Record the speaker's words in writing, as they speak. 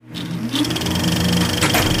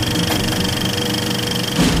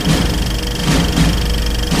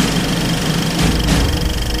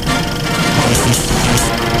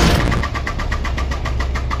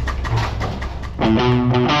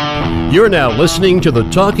You're now listening to the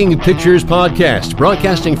Talking Pictures podcast,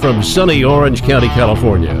 broadcasting from sunny Orange County,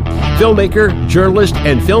 California. Filmmaker, journalist,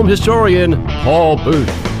 and film historian, Paul Booth.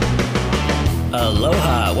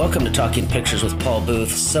 Aloha. Welcome to Talking Pictures with Paul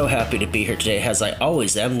Booth. So happy to be here today, as I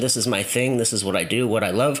always am. This is my thing. This is what I do, what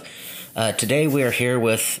I love. Today we are here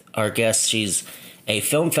with our guest. She's a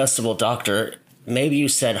film festival doctor. Maybe you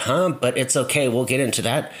said, but it's okay. We'll get into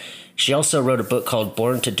that. She also wrote a book called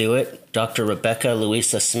Born to Do It, Dr. Rebecca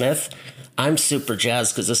Louisa Smith. I'm super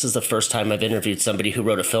jazzed because this is the first time I've interviewed somebody who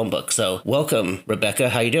wrote a film book. So welcome, Rebecca.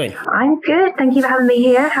 How are you doing? I'm good. Thank you for having me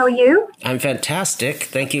here. How are you? I'm fantastic.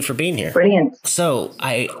 Thank you for being here. Brilliant. So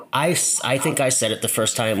I think I said it the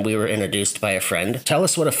first time we were introduced by a friend. Tell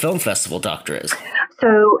us what a film festival doctor is.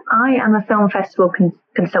 So I am a film festival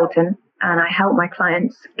consultant, and I help my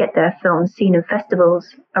clients get their films seen in festivals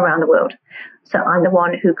around the world. So I'm the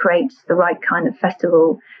one who creates the right kind of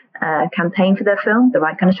festival campaign for their film, the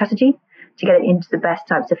right kind of strategy to get it into the best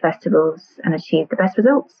types of festivals and achieve the best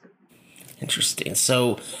results. Interesting.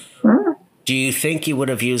 So do you think you would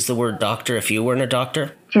have used the word doctor if you weren't a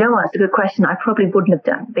doctor? Do you know what? It's a good question. I probably wouldn't have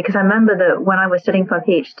done, because I remember that when I was studying for a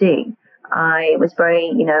PhD, I was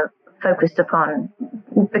very, focused upon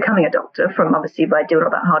becoming a doctor by doing all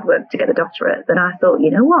that hard work to get the doctorate. Then I thought, you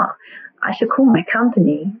know what? I should call my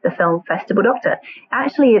company the Film Festival Doctor.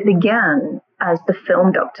 Actually, it began as the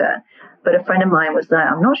Film Doctor, but a friend of mine was like,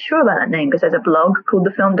 I'm not sure about that name because there's a blog called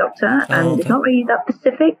the Film Doctor, and It's not really that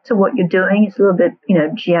specific to what you're doing. It's a little bit,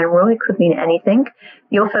 general. It could mean anything.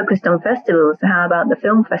 You're focused on festivals, so how about the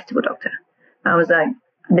Film Festival Doctor? I was like,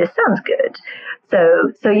 this sounds good.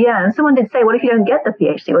 So yeah, and someone did say, what if you don't get the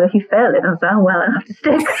PhD? What if you fail it? And I was like, oh, well, I have to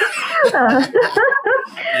stick.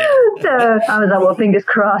 So I was like, well, fingers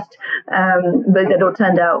crossed. But it all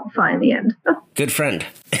turned out fine in the end. Good friend.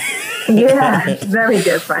 Yeah, very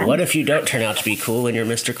good friend. What if you don't turn out to be cool and you're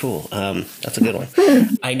Mr. Cool? That's a good one.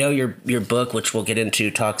 I know your book, which we'll get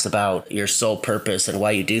into, talks about your sole purpose and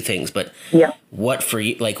why you do things, but what for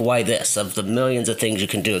you, why this? Of the millions of things you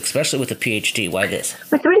can do, especially with a PhD, why this?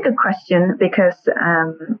 It's a really good question, because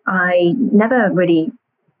I never really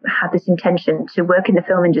had this intention to work in the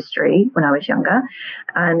film industry when I was younger.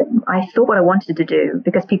 And I thought what I wanted to do,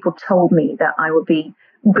 because people told me that I would be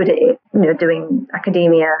good at it, doing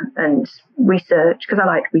academia and research, because I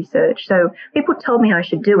like research. So people told me I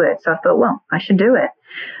should do it. So I thought, well, I should do it.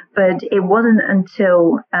 But it wasn't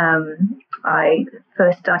until I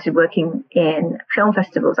first started working in film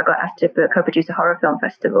festivals. I got asked to co-produce a horror film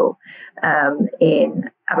festival in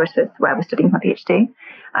Aberystwyth, where I was studying my PhD.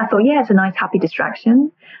 I thought, yeah, it's a nice, happy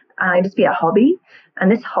distraction. And it'd just be a hobby.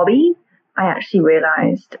 And this hobby, I actually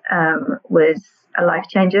realized was a life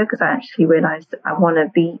changer, because I actually realized I want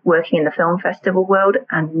to be working in the film festival world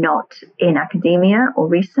and not in academia or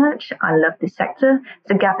research. I love this sector.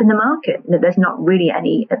 It's a gap in the market. There's not really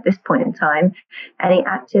any, at this point in time, any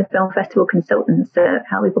active film festival consultants that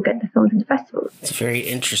help people get their films into festivals. It's very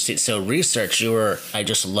interesting. So research, I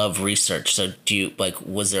just love research. So do you,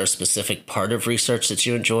 was there a specific part of research that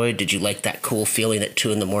you enjoyed? Did you like that cool feeling at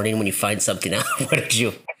 2 a.m. when you find something out? What did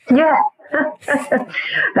you? Yeah.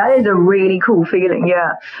 That is a really cool feeling.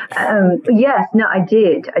 Yeah. Yes, no, I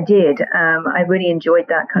did. I really enjoyed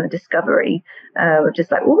that kind of discovery. Just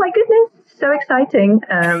like, oh my goodness, so exciting.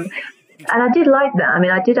 And I did like that. I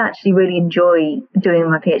mean, I did actually really enjoy doing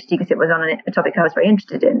my PhD because it was on a topic I was very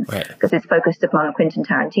interested in, because it's focused upon Quentin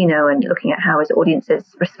Tarantino and looking at how his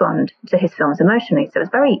audiences respond to his films emotionally. So it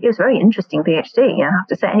was very interesting PhD. I have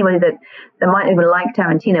to say, anybody that might even like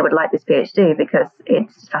Tarantino would like this PhD, because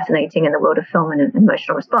it's fascinating in the world of film and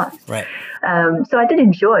emotional response. Right. So I did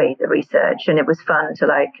enjoy the research, and it was fun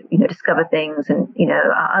to discover things. And,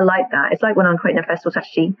 I like that. It's like when I'm creating a festival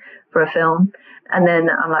strategy for a film, and then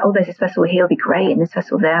I'm like, oh, there's this festival here, will be great, and this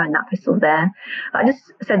festival there, and that festival there. I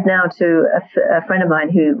just said now to a friend of mine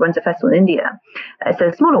who runs a festival in India. It's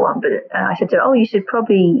a smaller one, but I said to her, I should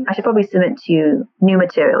probably submit to you New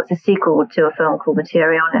Material. It's a sequel to a film called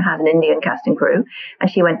Material, and it has an Indian cast and crew.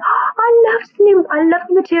 And she went, I love New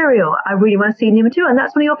Material. I really want to see New Material, and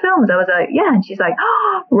that's one of your films. I was like, yeah. And she's like,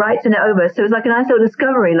 right, send it over. So it was like a nice little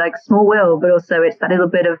discovery, like small world, but also it's that little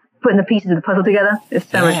bit of putting the pieces of the puzzle together. It's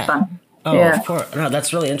so much fun. Oh, yeah. Of course. No,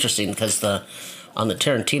 that's really interesting, because on the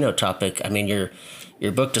Tarantino topic, I mean, your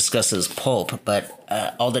book discusses pulp, but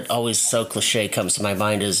all that always so cliche comes to my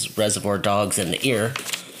mind is Reservoir Dogs and The Ear,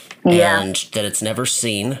 and that it's never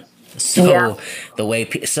seen. So the way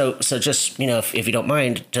so just if you don't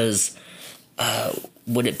mind,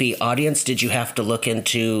 would it be audience? Did you have to look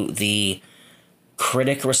into the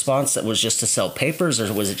critic response that was just to sell papers,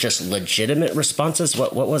 or was it just legitimate responses?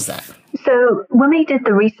 What was that? So when we did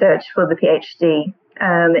the research for the PhD,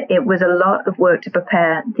 It was a lot of work to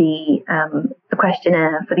prepare the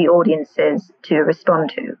questionnaire for the audiences to respond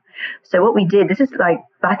to. So what we did, this is like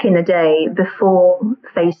back in the day before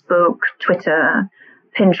Facebook, Twitter,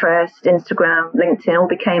 Pinterest, Instagram, LinkedIn all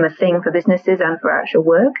became a thing for businesses and for actual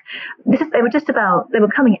work. They were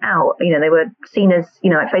coming out, they were seen as,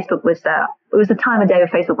 like Facebook was that. It was the time of day of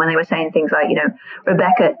Facebook when they were saying things like,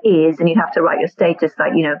 Rebecca is, and you'd have to write your status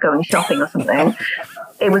like, going shopping or something.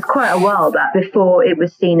 It was quite a while back before it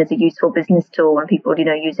was seen as a useful business tool and people,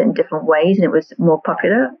 use it in different ways and it was more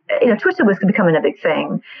popular. Twitter was becoming a big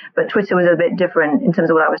thing, but Twitter was a bit different in terms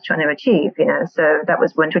of what I was trying to achieve, So that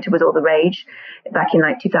was when Twitter was all the rage back in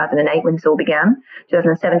like 2008 when this all began,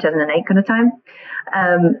 2007, 2008 kind of time.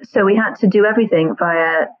 So we had to do everything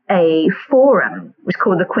via a forum, which was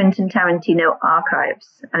called the Quentin Tarantino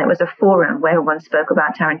Archives. And it was a forum where everyone spoke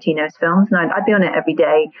about Tarantino's films. And I'd be on it every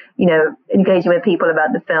day, engaging with people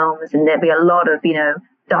about the films. And there'd be a lot of,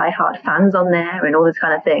 diehard fans on there and all this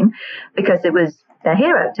kind of thing, because it was their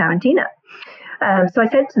hero, Tarantino. So I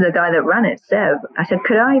said to the guy that ran it, Seb, I said,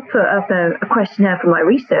 could I put up a questionnaire for my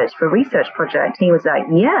research project? And he was like,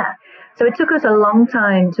 yeah. So it took us a long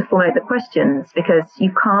time to formulate the questions because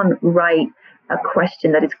you can't write a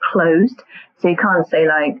question that is closed. So you can't say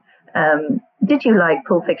like, did you like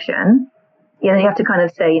Pulp Fiction? You have to kind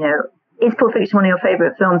of say, is Pulp Fiction one of your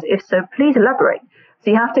favorite films? If so, please elaborate. So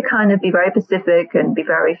you have to kind of be very specific and be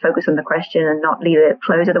very focused on the question and not leave it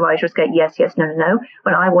closed. Otherwise, you just get yes, yes, no, no, no.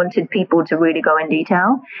 When I wanted people to really go in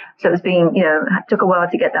detail. So it was it took a while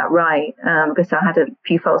to get that right because I had a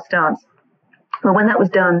few false starts. But when that was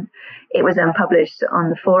done, it was then published on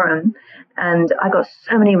the forum. And I got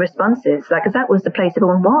so many responses, because that was the place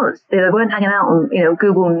everyone was. They weren't hanging out on,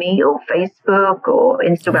 Google Meet or Facebook or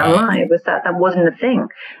Instagram Live. That wasn't a thing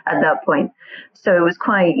at that point. So it was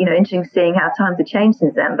quite, interesting seeing how times have changed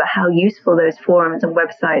since then, but how useful those forums and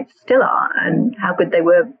websites still are and how good they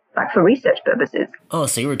were back for research purposes. Oh,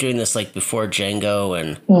 so you were doing this like before Django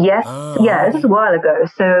and... Yes. Yeah, this was a while ago.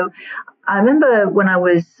 So I remember when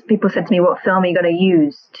people said to me, what film are you going to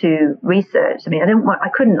use to research? I mean, I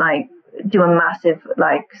couldn't do a massive,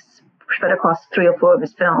 spread across 3 or 4 of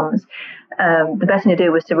his films. The best thing to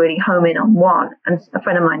do was to really home in on one. And a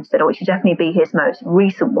friend of mine said, it should definitely be his most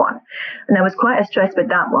recent one. And there was quite a stress with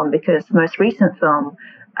that one because the most recent film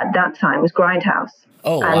at that time was Grindhouse.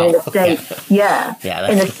 Oh, and wow. in the States,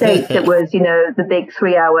 in the States, it was, the big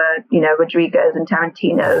 3-hour, Rodriguez and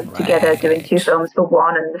Tarantino together doing 2 films for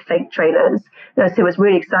one and the fake trailers. So it was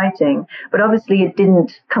really exciting. But obviously it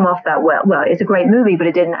didn't come off that well. Well, it's a great movie, but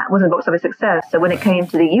wasn't a box office success. So when it came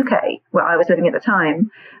to the UK, where I was living at the time,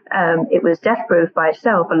 it was Death Proof by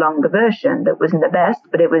itself, a longer version that wasn't the best,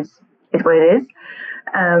 but it's what it is.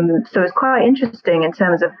 So it's quite interesting in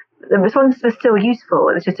terms of the response was still useful.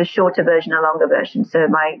 It was just a shorter version, a longer version. So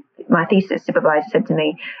my thesis supervisor said to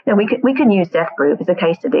me, we can use Death Proof as a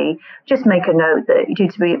case study. Just make a note that due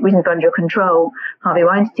to reasons under your control, Harvey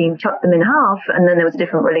Weinstein chopped them in half, and then there was a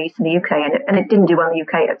different release in the UK, and it didn't do well in the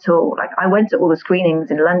UK at all. I went to all the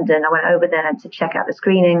screenings in London. I went over there to check out the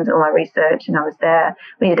screenings, all my research, and I was there.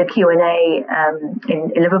 We did a Q&A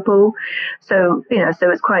in Liverpool. So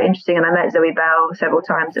so it's quite interesting. And I met Zoe Bell several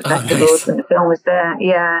times at festivals when the film was there.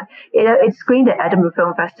 Yeah. It screened at Edinburgh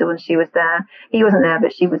Film Festival and she was there. He wasn't there,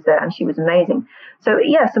 but she was there and she was amazing. So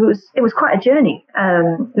it was quite a journey.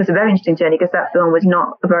 It was a very interesting journey because that film was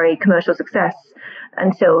not a very commercial success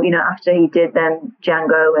until, after he did then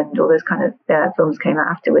Django and all those kind of films came out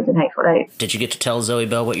afterwards in Hateful Eight. Did you get to tell Zoe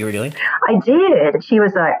Bell what you were doing? I did. She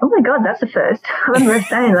was like, oh my God, that's a first. I remember her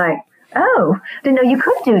saying oh, didn't know you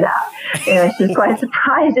could do that. She was quite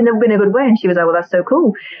surprised in a good way. And she was like, well, that's so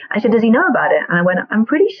cool. I said, does he know about it? And I went, I'm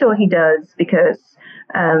pretty sure he does because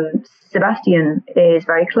Sebastian is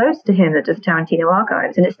very close to him that does Tarantino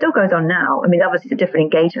Archives. And it still goes on now. I mean, obviously it's a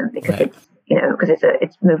different engagement because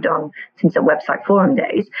it's moved on since the website forum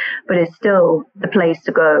days, but it's still the place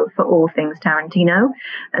to go for all things Tarantino.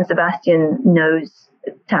 And Sebastian knows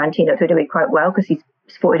Tarantino through quite well because he's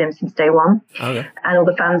supported him since day one. Okay. And all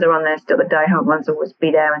the fans are on there still. The diehard ones always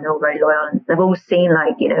be there and they're all very loyal. And they've all seen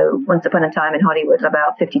Once Upon a Time in Hollywood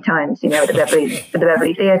about 50 times, at the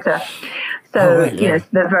Beverly Theatre. So,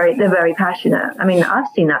 they're very passionate. I mean, I've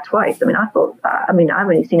seen that twice. I mean, I've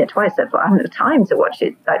only seen it twice so far. I haven't had time to watch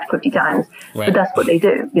it 50 times. Right. But that's what they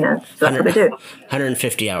do, so that's what they do.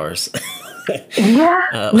 150 hours.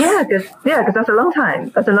 Because that's a long time.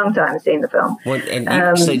 That's a long time seeing the film.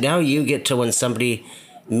 So now you get to, when somebody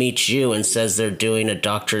meets you and says they're doing a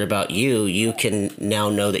doctorate about you, you can now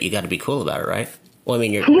know that you got to be cool about it, right? Well, I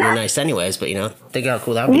mean, you're nice anyways, but, think how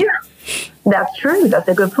cool that would be. Yeah, that's true. That's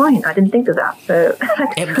a good point. I didn't think of that. So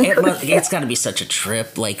it's got to be such a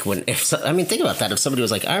trip. Like think about that. If somebody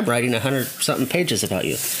was like, I'm writing 100-something pages about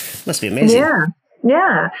you, it must be amazing. Yeah.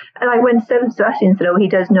 Yeah. And like when Sebastian said, he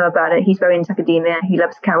does know about it. He's very into academia. He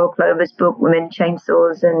loves Carol Clover's book, Women,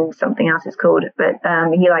 Chainsaws, and something else it's called. But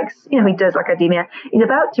he likes, he does like academia. He's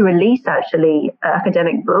about to release actually an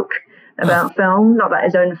academic book about film, not about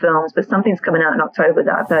his own films, but something's coming out in October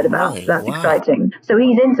that I've heard about. Really? So that's exciting. So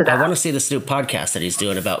he's into that. I want to see this new podcast that he's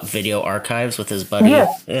doing about video archives with his buddy.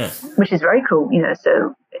 Yes. Yeah. Which is very cool,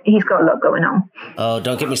 so he's got a lot going on. Oh,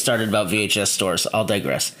 don't get me started about VHS stores. I'll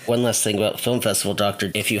digress. One last thing about Film Festival,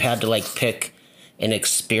 Doctor. If you had to pick an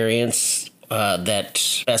experience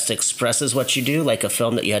that best expresses what you do, like a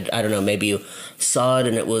film that you had, I don't know, maybe you saw it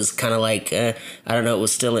and it was kind of it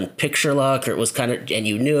was still in picture lock, or it was kind of, and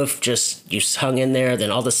you knew if just you hung in there,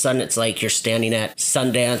 then all of a sudden it's like you're standing at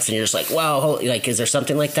Sundance and you're just like, wow, is there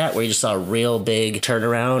something like that where you just saw a real big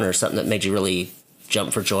turnaround or something that made you really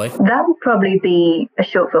jump for joy? That would probably be a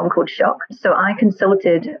short film called Shock. So I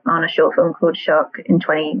consulted on a short film called Shock in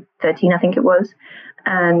 2013, I think it was.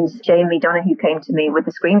 And Jamie Donahue came to me with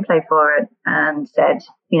the screenplay for it and said,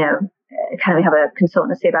 can we have a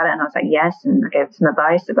consultancy about it? And I was like, yes. And I gave some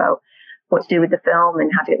advice about what to do with the film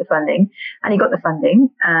and how to get the funding. And he got the funding,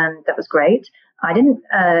 and that was great. I didn't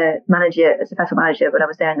manage it as a festival manager, but I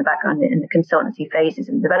was there in the background in the consultancy phases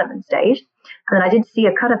and development stage. And then I did see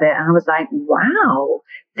a cut of it, and I was like, wow,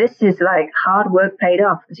 this is like hard work paid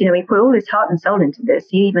off. Because, he put all his heart and soul into this.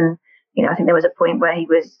 He even, I think there was a point where he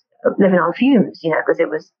was living on fumes, because it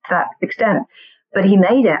was to that extent. But he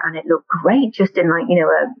made it, and it looked great just in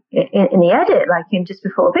in the edit, in just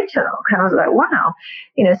before a picture lock. And I was like, wow,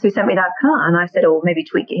 so he sent me that cut, and I said, maybe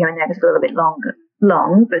tweak it here and there because it's a little bit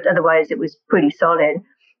long, but otherwise it was pretty solid.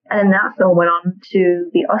 And then that film went on to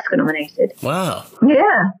be Oscar nominated. Wow.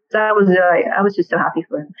 Yeah, I was just so happy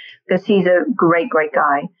for him because he's a great, great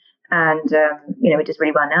guy. And, it does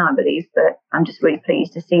really well now, I believe, but I'm just really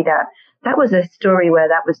pleased to see that. That was a story where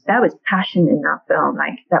that was passion in that film.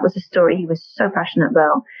 That was a story he was so passionate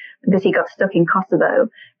about because he got stuck in Kosovo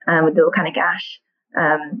with the volcanic ash.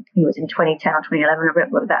 He was in 2010 or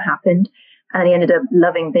 2011, where that happened. And he ended up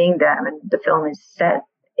loving being there. And the film is set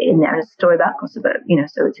in there. And it's a story about Kosovo,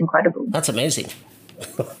 so it's incredible. That's amazing.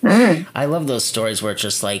 I love those stories where it's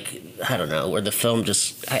just I don't know, where the film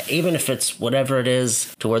just, even if it's whatever it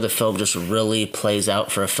is, to where the film just really plays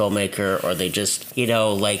out for a filmmaker, or they just,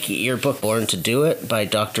 your book, Born to Do It by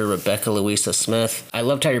Dr. Rebecca Louisa Smith. I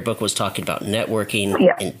loved how your book was talking about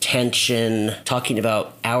networking, intention, talking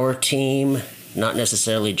about our team, not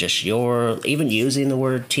necessarily just even using the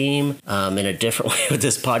word team in a different way with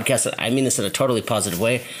this podcast. I mean this in a totally positive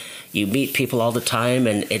way. You meet people all the time,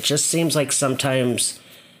 and it just seems like sometimes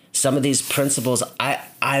some of these principles,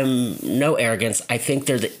 I'm no arrogance, I think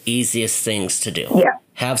they're the easiest things to do. Yeah.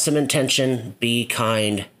 Have some intention, be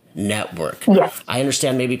kind, network. Yes. I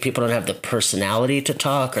understand maybe people don't have the personality to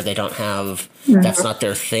talk, or they don't have, that's not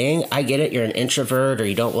their thing. I get it. You're an introvert, or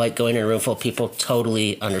you don't like going in a room full of people.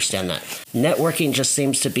 Totally understand that. Networking just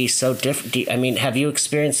seems to be so different. Have you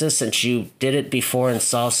experienced this since you did it before and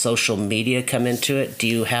saw social media come into it? Do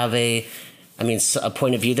you have a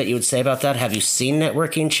point of view that you would say about that? Have you seen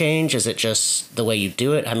networking change? Is it just the way you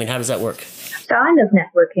do it? How does that work? So I love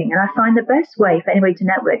networking, and I find the best way for anybody to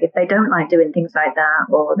network, if they don't like doing things like that,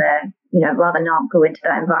 or they're, rather not go into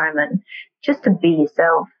that environment, just to be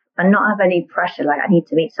yourself and not have any pressure. I need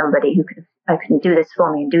to meet somebody who can do this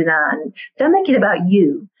for me and do that. And don't make it about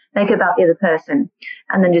you. Make it about the other person,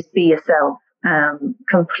 and then just be yourself,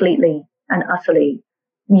 completely and utterly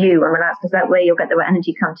you, and relax, because that way you'll get the right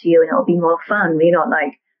energy come to you, and it'll be more fun. You're not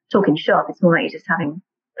talking shop. It's more like you're just having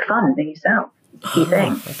fun being yourself. Key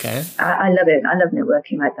thing. Okay. I love it. I love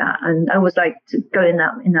networking like that, and I always like to go in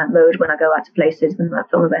that mode when I go out to places, when I'm at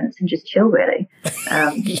film events, and just chill. Really,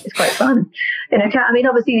 it's quite fun.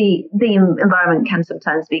 Obviously the environment can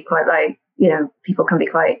sometimes be quite people can be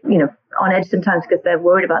quite on edge sometimes because they're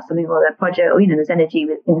worried about something or their project, or there's energy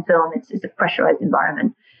in film. It's a pressurized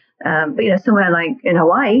environment. But somewhere like in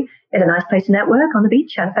Hawaii is a nice place to network on the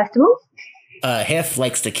beach at festivals. Hef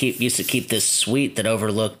used to keep this suite that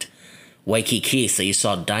overlooked Waikiki, so you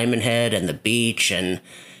saw Diamond Head and the beach, and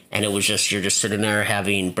it was just, you're just sitting there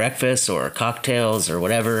having breakfast or cocktails or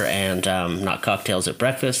whatever, and not cocktails at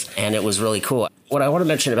breakfast, and it was really cool. What I want to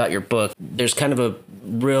mention about your book, there's kind of a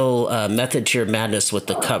real method to your madness with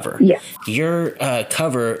the cover. Yeah. Your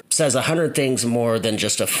cover says 100 things more than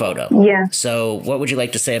just a photo. Yeah. So what would you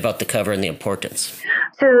like to say about the cover and the importance?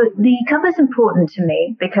 So the cover is important to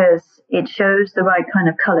me because it shows the right kind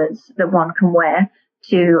of colors that one can wear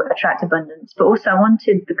to attract abundance. But also I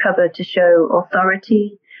wanted the cover to show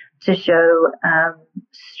authority, to show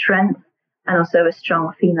strength, and also a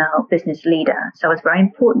strong female business leader. So it's very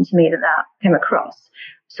important to me that that came across.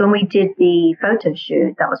 So when we did the photo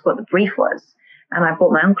shoot, that was what the brief was. And I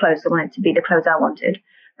bought my own clothes. I wanted to be the clothes I wanted,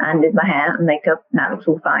 and did my hair and makeup, and that looked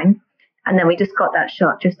all fine. And then we just got that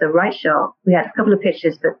shot, just the right shot. We had a couple of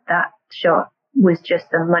pictures, but that shot was just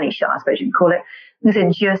a money shot, I suppose you can call it, because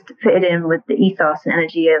it just fitted in with the ethos and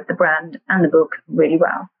energy of the brand and the book really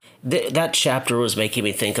well. That chapter was making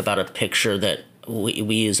me think about a picture that we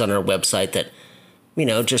use on our website that,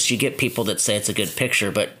 just you get people that say it's a good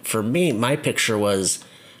picture. But for me, my picture was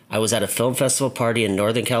I was at a film festival party in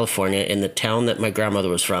Northern California in the town that my grandmother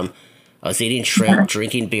was from. I was eating shrimp,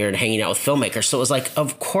 drinking beer, and hanging out with filmmakers. So it was like,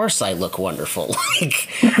 of course I look wonderful.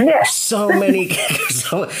 So many.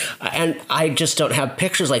 And I just don't have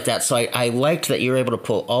pictures like that. So I liked that you were able to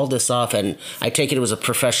pull all this off. And I take it was a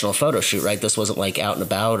professional photo shoot, right? This wasn't like out and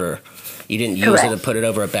about, or you didn't use Correct. it and put it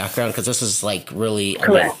over a background, because this is like really.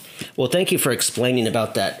 Correct. Well, thank you for explaining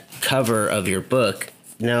about that cover of your book.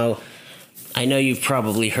 Now, I know you've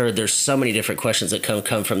probably heard there's so many different questions that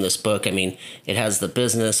come from this book. I mean, it has the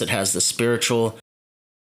business, it has the spiritual.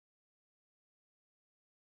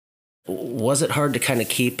 Was it hard to kind of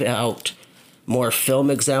keep out more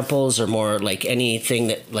film examples or more like anything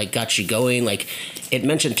that like got you going? Like it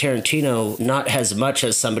mentioned Tarantino, not as much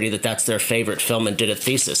as somebody that's their favorite film and did a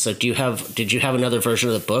thesis. So did you have another version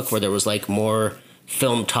of the book where there was like more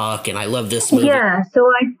film talk and I love this movie? Yeah, so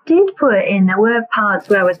I did put in, there were parts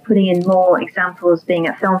where I was putting in more examples being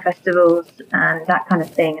at film festivals and that kind of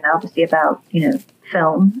thing, and obviously about,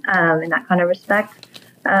 film in that kind of respect.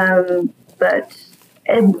 But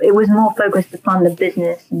it was more focused upon the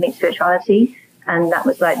business and meet spirituality, and that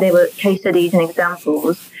was like, they were case studies and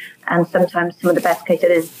examples, and sometimes some of the best case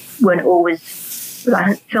studies weren't always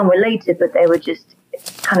like film related, but they were just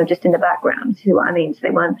kind of just in the background, see what I mean? So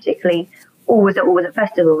they weren't particularly always at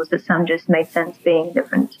festivals, but some just made sense being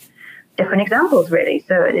different examples, really.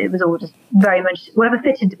 So it was all just very much whatever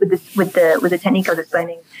fitted with the technique I was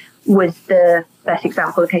explaining was the best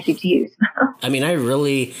example of case to use. I mean, I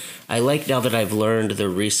like now that I've learned the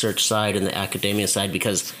research side and the academia side,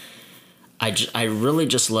 because I really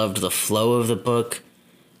just loved the flow of the book.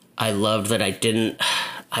 I loved that I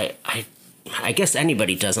guess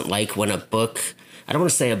anybody doesn't like when a book, I don't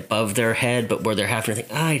want to say above their head, but where they're having to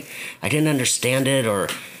think, I didn't understand it, or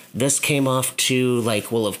this came off too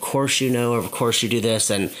like, well, of course or of course you do this.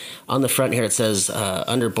 And on the front here it says,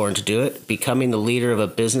 Underborn to do it, becoming the leader of a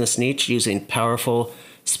business niche using powerful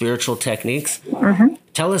spiritual techniques. Mm-hmm.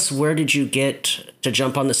 Tell us, where did you get to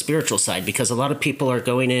jump on the spiritual side? Because a lot of people are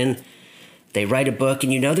going in, they write a book,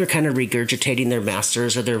 and they're kind of regurgitating their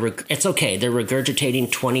masters, or it's okay, they're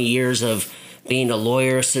regurgitating 20 years of being a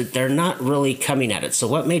lawyer, so they're not really coming at it. So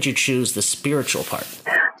what made you choose the spiritual part?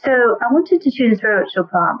 So I wanted to choose the spiritual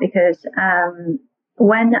part because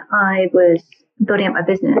when I was building up my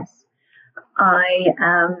business,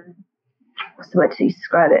 what's the word to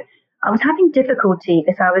describe it? I was having difficulty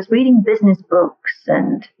because I was reading business books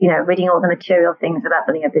and, reading all the material things about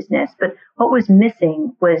building a business. But what was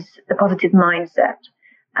missing was the positive mindset.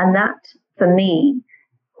 And that, for me,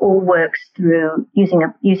 all works through using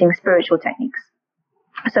spiritual techniques.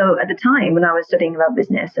 So at the time when I was studying about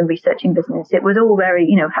business and researching business, it was all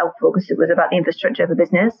very, helpful because it was about the infrastructure of a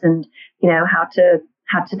business and, how to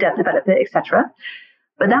develop it, etc.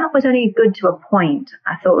 But that was only good to a point.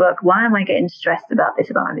 I thought, look, why am I getting stressed about this,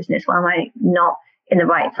 about my business? Why am I not in the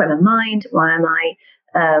right frame of mind? Why am I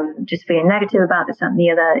just feeling negative about this and the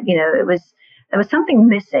other? There was something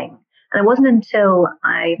missing. And it wasn't until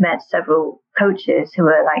I met several coaches who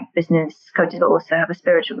were like business coaches, but also have a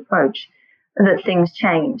spiritual approach, that things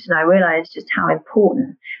changed. And I realized just how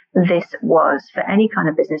important this was for any kind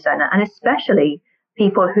of business owner, and especially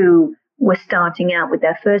people who were starting out with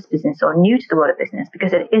their first business or new to the world of business,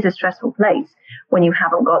 because it is a stressful place when you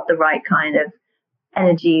haven't got the right kind of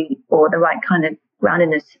energy or the right kind of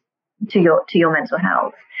groundedness to your mental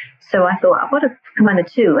health. So I thought I've got to combine the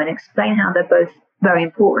two and explain how they're both very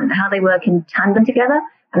important, how they work in tandem together,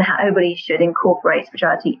 and how everybody should incorporate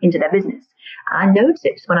spirituality into their business. I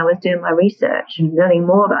noticed when I was doing my research and learning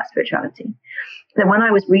more about spirituality that when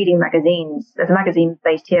I was reading magazines, there's a magazine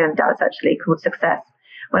based here in Dallas actually called Success.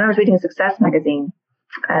 When I was reading a Success magazine,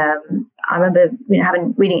 I remember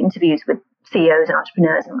reading interviews with CEOs and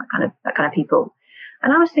entrepreneurs and that kind of people,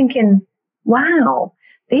 and I was thinking, wow,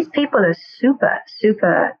 these people are super,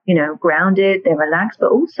 super, grounded, they're relaxed,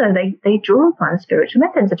 but also they draw upon spiritual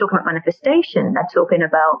methods. They're talking about manifestation. They're talking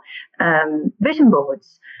about vision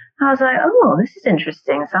boards. I was like, oh, this is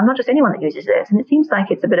interesting. So I'm not just anyone that uses this. And it seems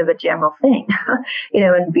like it's a bit of a general thing,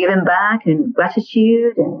 and giving back and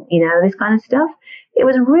gratitude and, this kind of stuff. It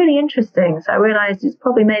was really interesting. So I realized it's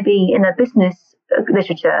probably maybe in the business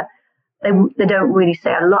literature, they don't really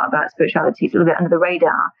say a lot about spirituality. It's a little bit under the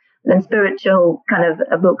radar. Then spiritual kind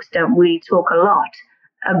of books don't really talk a lot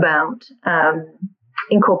about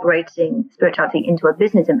incorporating spirituality into a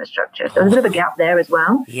business infrastructure. So there's a bit of a gap there as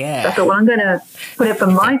well. Yeah. So I thought, well, I'm going to put it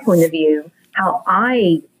from my point of view, how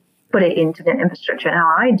I put it into the infrastructure and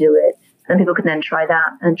how I do it. And people can then try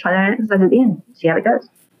that and try their exercise at the end, see how it goes.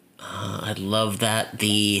 I love that.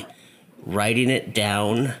 The writing it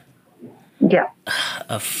down. Yeah.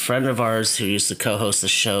 A friend of ours who used to co-host the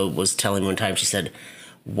show was telling me one time, she said,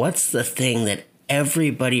 what's the thing that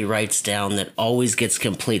everybody writes down that always gets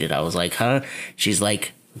completed? I was like, huh? She's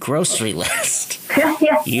like, grocery list.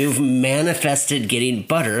 Yeah. You've manifested getting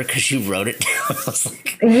butter because you wrote it down. I was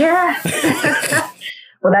like, yeah.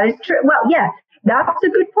 Well, that is true. Well, yeah, that's a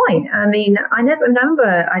good point. I mean, I never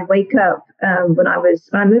remember I'd wake up when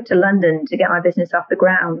I moved to London to get my business off the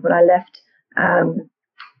ground, when I left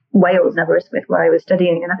Wales and Aberystwyth, where I was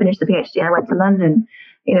studying, and I finished the PhD and I went to London.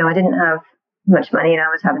 I didn't have much money and I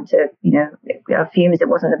was having to, fumes. It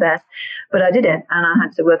wasn't the best, but I did it and I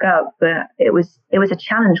had to work out. But it was a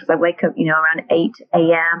challenge because I'd wake up, around 8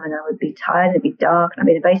 a.m. and I would be tired, it'd be dark, and I'd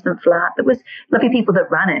be in a basement flat. There was lucky people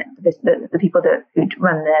that ran it, the people who'd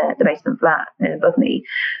run the basement flat above me.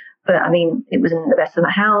 But I mean, it wasn't the best of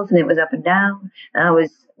my house and it was up and down. And I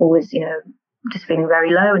was always, just feeling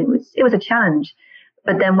very low, and it was a challenge.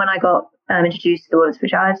 But then when I got introduced to the world of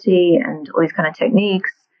spirituality and all these kind of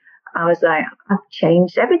techniques, I was like, I've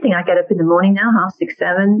changed everything. I get up in the morning now, 6:30,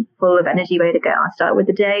 7, full of energy, ready to go. I start with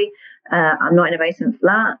the day. I'm not in a basement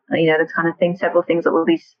flat. The kind of thing, several things, all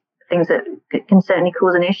these things that can certainly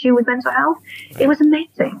cause an issue with mental health. It was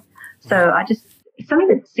amazing. So it's something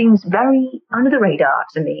that seems very under the radar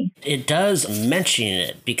to me. It does, mentioning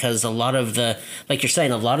it, because a lot of like you're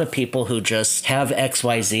saying, a lot of people who just have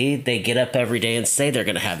XYZ, they get up every day and say they're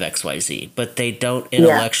going to have XYZ, but they don't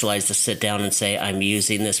intellectualize to sit down and say, I'm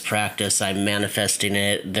using this practice, I'm manifesting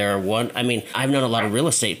it. I've known a lot of real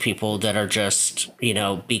estate people that are just,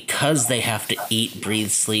 because they have to eat,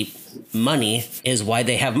 breathe, sleep, money is why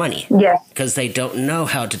they have money. Yes. Because they don't know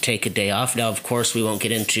how to take a day off. Now, of course, we won't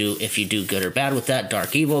get into if you do good or bad with that,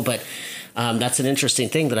 dark evil, but that's an interesting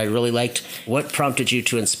thing that I really liked. What prompted you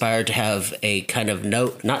to inspire to have a kind of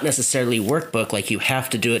note, not necessarily workbook, like you have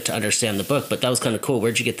to do it to understand the book, but that was kind of cool.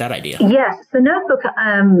 Where'd you get that idea? Yes, the notebook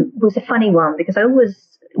was a funny one because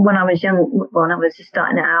when I was young, when I was just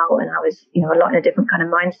starting out and I was, a lot in a different kind of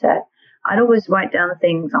mindset, I'd always write down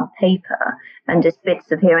things on paper and just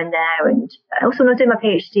bits of here and there. And also when I was doing my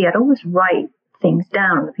PhD, I'd always write things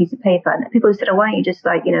down on a piece of paper. And people said, oh, why don't you just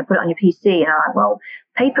put it on your PC? And I'm like, well,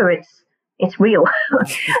 paper, it's real.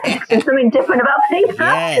 There's something different about paper.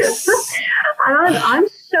 Yes. And I'm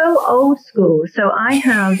so old school. So I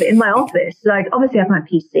have in my office, like obviously I have my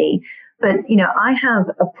PC, but, I have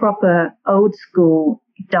a proper old school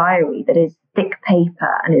diary that is thick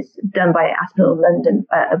paper and it's done by Aspinall London,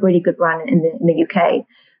 a really good brand in the UK.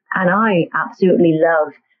 And I absolutely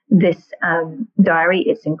love this diary.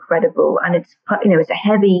 It's incredible. And it's a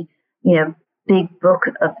heavy, big book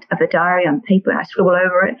of a diary on paper, and I scribble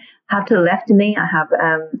over it. To the left of me, I have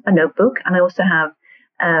a notebook, and I also have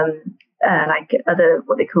like other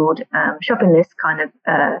what they called shopping list kind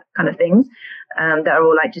of things that are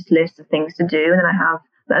all like just lists of things to do. And then I have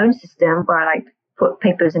my own system where I put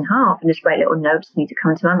papers in half and just write little notes that need to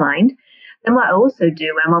come to my mind. Then what I also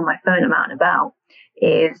do when I'm on my phone, I'm out and about,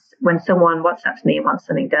 is when someone WhatsApps me and wants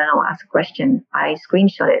something done or asks a question, I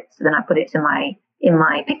screenshot it. So then I put it in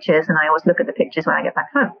my pictures, and I always look at the pictures when I get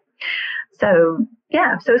back home. So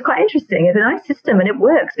so it's quite interesting. It's a nice system and it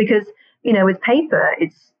works because, with paper,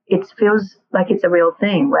 it feels like it's a real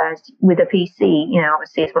thing. Whereas with a PC,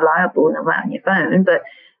 obviously it's reliable and all on your phone, but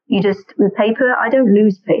with paper, I don't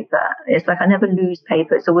lose paper. It's like I never lose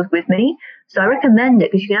paper. It's always with me. So I recommend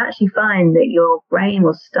it because you can actually find that your brain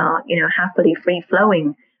will start, happily free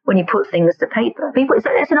flowing when you put things to paper.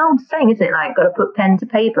 It's an old saying, isn't it? Like, got to put pen to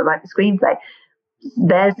paper, like the screenplay.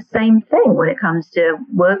 There's the same thing when it comes to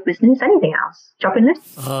work, business, anything else. Shopping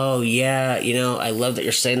lists. Oh, yeah. I love that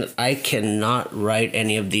you're saying that. I cannot write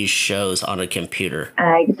any of these shows on a computer.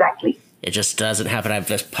 Exactly. It just doesn't happen. I have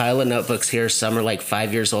this pile of notebooks here. Some are like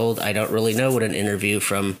 5 years old. I don't really know what an interview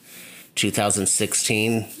from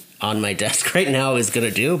 2016 on my desk right now is going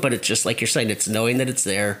to do, but it's just like you're saying, it's knowing that it's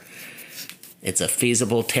there. It's a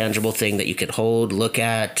feasible, tangible thing that you can hold, look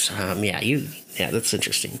at. That's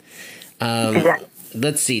interesting.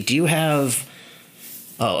 Let's see. Do you have?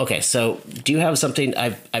 Oh, okay. So, do you have something?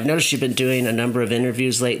 I've noticed you've been doing a number of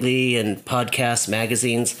interviews lately and podcasts,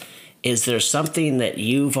 magazines. Is there something that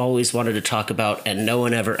you've always wanted to talk about and no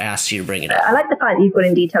one ever asked you to bring it up? I like the fact that you've got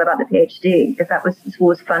in detail about the PhD, because it's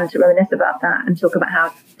always fun to reminisce about that and talk about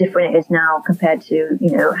how different it is now compared to,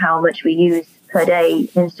 how much we use per day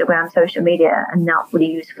Instagram, social media, and not really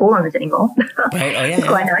use forums anymore. Right. Oh, yeah. It's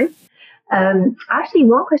quite nice. Actually,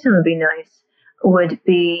 one question would be nice would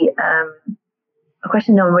be a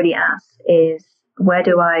question no one really asks is, where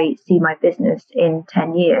do I see my business in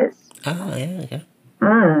 10 years? Oh, yeah. Okay.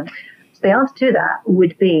 So the answer to that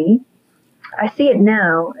would be, I see it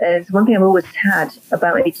now as one thing I've always had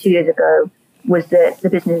about maybe 2 years ago was that the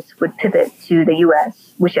business would pivot to the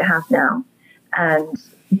US, which it has now. And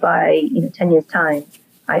by 10 years' time,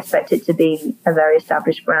 I expect it to be a very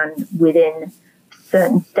established brand within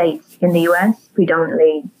certain states in the US,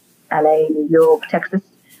 predominantly LA, New York, Texas,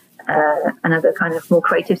 and other kind of more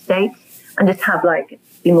creative states, and just have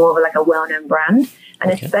be more of a well-known brand.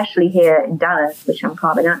 And especially here in Dallas, which I'm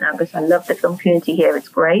carving out now because I love the film community here. It's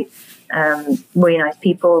great. Really nice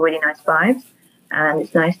people, really nice vibes. And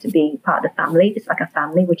it's nice to be part of the family. It's like a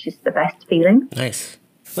family, which is the best feeling. Nice.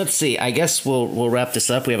 Let's see. I guess we'll wrap this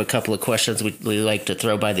up. We have a couple of questions we like to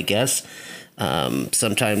throw by the guests.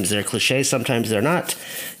 Sometimes they're cliche, sometimes they're not.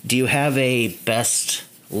 Do you have a best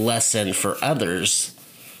lesson for others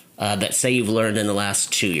that say you've learned in the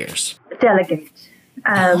last 2 years? Delegate.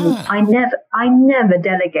 I never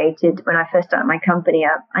delegated when I first started my company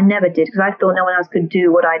up. I never did because I thought no one else could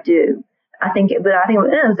do what I do. I think it was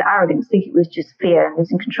arrogance. I think it was just fear and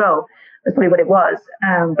losing control. That's probably what it was.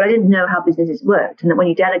 But I didn't know how businesses worked, and that when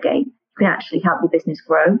you delegate, you can actually help your business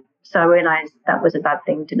grow. So I realized that was a bad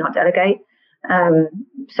thing to not delegate.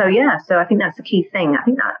 So I think that's the key thing.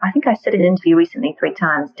 I think I said in an interview recently 3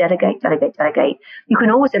 times: delegate, delegate, delegate. You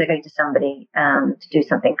can always delegate to somebody to do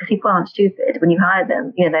something, because people aren't stupid. When you hire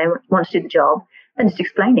them, they want to do the job, then just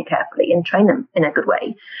explain it carefully and train them in a good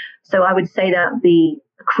way. So I would say that the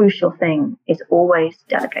crucial thing is always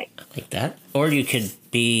delegate. Like that. Or you could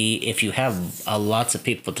be, if you have lots of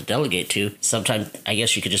people to delegate to, sometimes I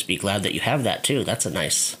guess you could just be glad that you have that too. That's a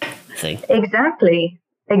nice thing. Exactly.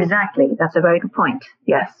 That's a very good point.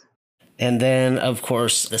 Yes. And then, of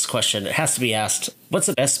course, this question, it has to be asked, what's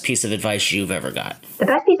the best piece of advice you've ever got? The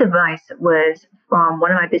best piece of advice was from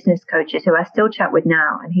one of my business coaches who I still chat with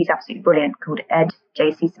now, and he's absolutely brilliant, called Ed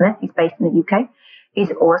J.C. Smith. He's based in the UK.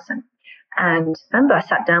 He's awesome. And I remember I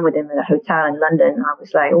sat down with him at a hotel in London. I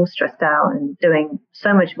was all stressed out and doing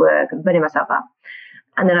so much work and burning myself up.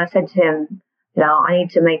 And then I said to him, I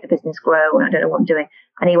need to make the business grow and I don't know what I'm doing.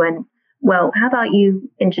 And he went, well, how about you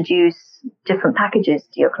introduce different packages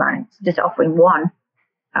to your clients, just offering one?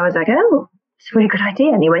 I was like, oh, it's a really good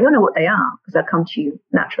idea. And he went, you don't know what they are because they'll come to you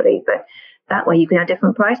naturally. But that way you can have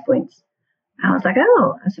different price points. And I was like,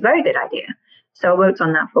 oh, that's a very good idea. So I worked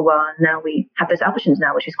on that for a while. And now we have those options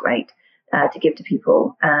now, which is great to give to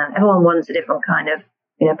people. Everyone wants a different kind of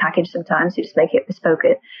package sometimes. You just make it bespoke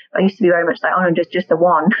it. I used to be very much like, oh no, just the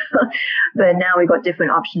one. But now we've got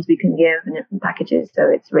different options we can give and different packages. So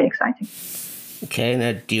it's really exciting. Okay.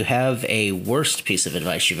 Now, do you have a worst piece of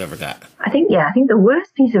advice you've ever got? I think the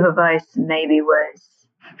worst piece of advice maybe was,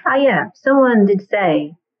 someone did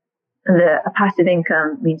say that a passive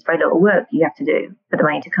income means very little work you have to do for the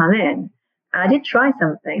money to come in. And I did try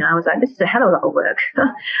something. And I was like, this is a hell of a lot of work.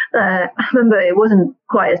 I remember it wasn't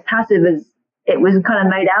quite as passive as it was kind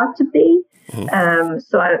of made out to be.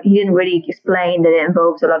 Mm-hmm. He didn't really explain that it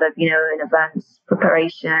involves a lot of, in advance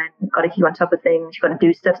preparation. You've got to keep on top of things. You've got to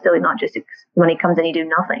do stuff still, not just when it comes in, you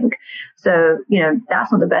do nothing. So,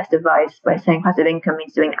 that's not the best advice by saying passive income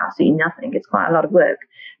means doing absolutely nothing. It's quite a lot of work,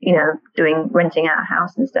 renting out a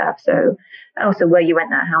house and stuff. So, and also where you rent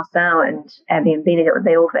that house out and Airbnb,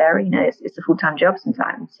 they all vary. It's a full-time job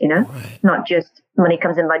sometimes, Right. Not just money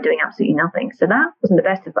comes in by doing absolutely nothing. So that wasn't the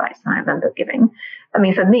best advice I remember giving. I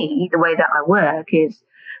mean, for me, the way that I work is,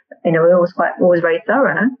 we're always very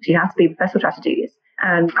thorough. You have to be professional strategies.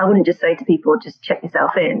 And I wouldn't just say to people, just check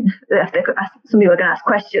yourself in. Some people are going to ask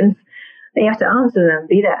questions. You have to answer them,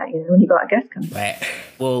 be there, when you've got a guest come. Right.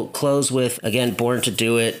 We'll close with, again, Born to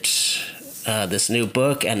Do It, this new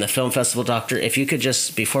book, and the Film Festival Doctor. If you could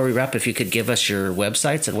just, before we wrap, if you could give us your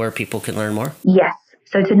websites and where people can learn more. Yes.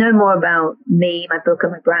 So to know more about me, my book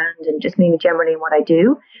and my brand, and just me generally and what I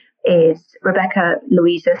do, is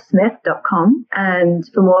RebeccaLouisaSmith.com. And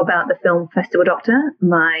for more about the Film Festival Doctor,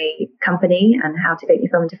 my company, and how to get your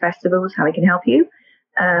film to festivals, how we can help you,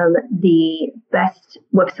 the best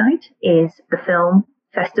website is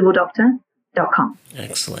thefilmfestivaldoctor.com.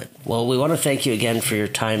 Excellent. Well, we want to thank you again for your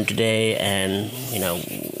time today. And,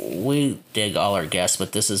 we dig all our guests,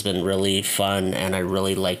 but this has been really fun, and I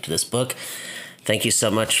really liked this book. Thank you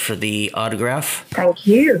so much for the autograph. Thank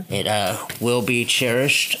you. It will be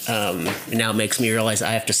cherished. Now it makes me realize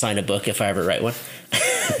I have to sign a book if I ever write one.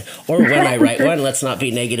 Or when I write one. Let's not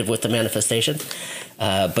be negative with the manifestation.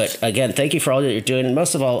 But again, thank you for all that you're doing. And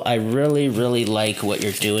most of all, I really, really like what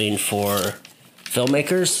you're doing for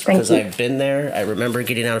filmmakers, because I've been there. I remember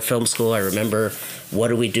getting out of film school. I remember what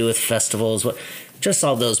do we do with festivals, just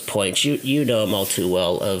all those points. You know them all too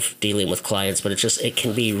well of dealing with clients, but it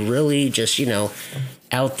can be really just,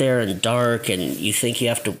 out there and dark, and you think you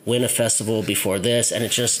have to win a festival before this. And I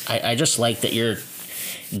just like that you're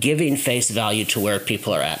giving face value to where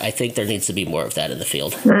people are at. I think there needs to be more of that in the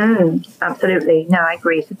field. Absolutely. No, I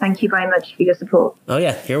agree. So thank you very much for your support. Oh,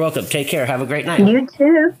 yeah. You're welcome. Take care. Have a great night. You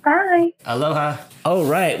too. Bye. Aloha. All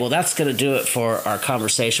right. Well, that's going to do it for our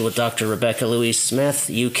conversation with Dr. Rebecca Louise Smith.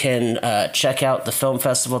 You can check out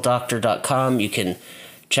thefilmfestivaldoctor.com. You can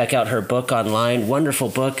check out her book online. Wonderful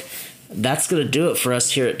book. That's going to do it for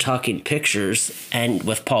us here at Talking Pictures and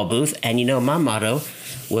with Paul Booth. And my motto,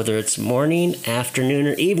 whether it's morning, afternoon,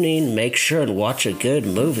 or evening, make sure and watch a good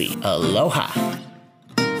movie. Aloha.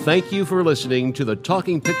 Thank you for listening to the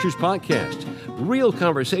Talking Pictures podcast. Real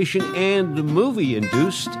conversation and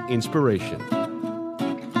movie-induced inspiration.